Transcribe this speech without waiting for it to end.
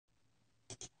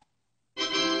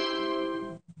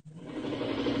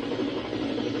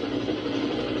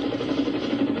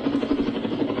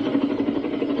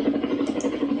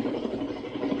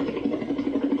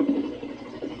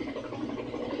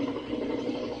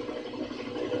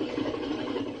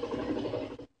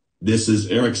This is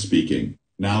Eric speaking.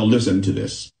 Now listen to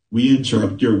this. We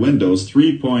interrupt your Windows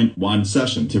 3.1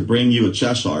 session to bring you a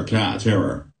Cheshire Cat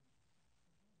error.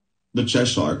 The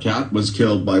Cheshire Cat was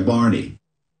killed by Barney.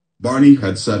 Barney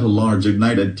had set a large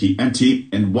ignited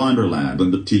TNT in Wonderland,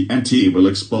 and the TNT will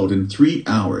explode in 3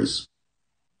 hours.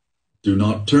 Do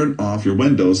not turn off your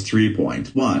Windows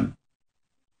 3.1.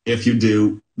 If you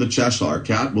do, the Cheshire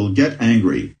Cat will get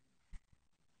angry.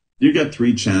 You get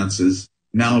 3 chances.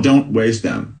 Now don't waste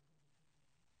them.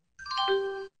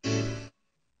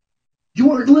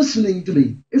 You aren't listening to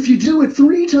me. If you do it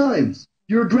 3 times,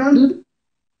 you're grounded.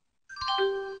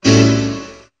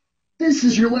 This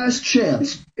is your last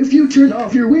chance. If you turn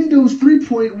off your Windows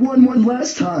 3.11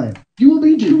 last time, you will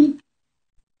be doomed.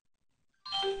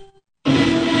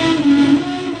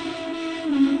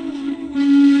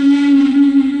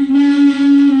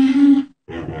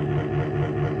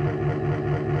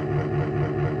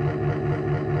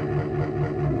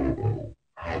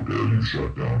 How dare you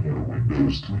shut down your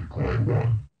Windows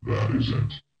 3.1? That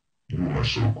isn't. You are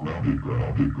so grounded for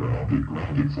 100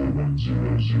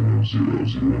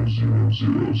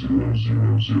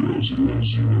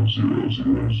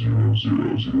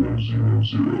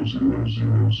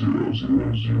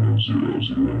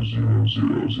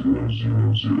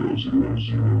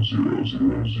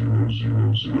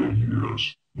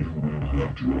 years. You will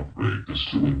have to upgrade this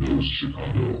to Windows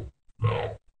Chicago.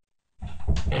 Now,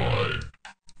 I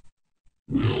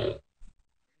will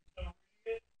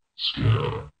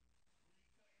scare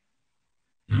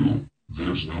you.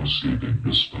 There's no escaping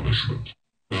this punishment.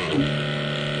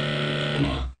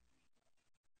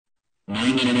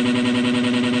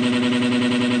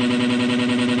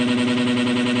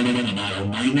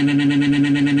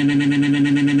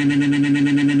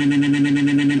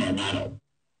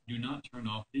 Do not turn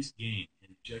off this game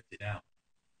and eject it out.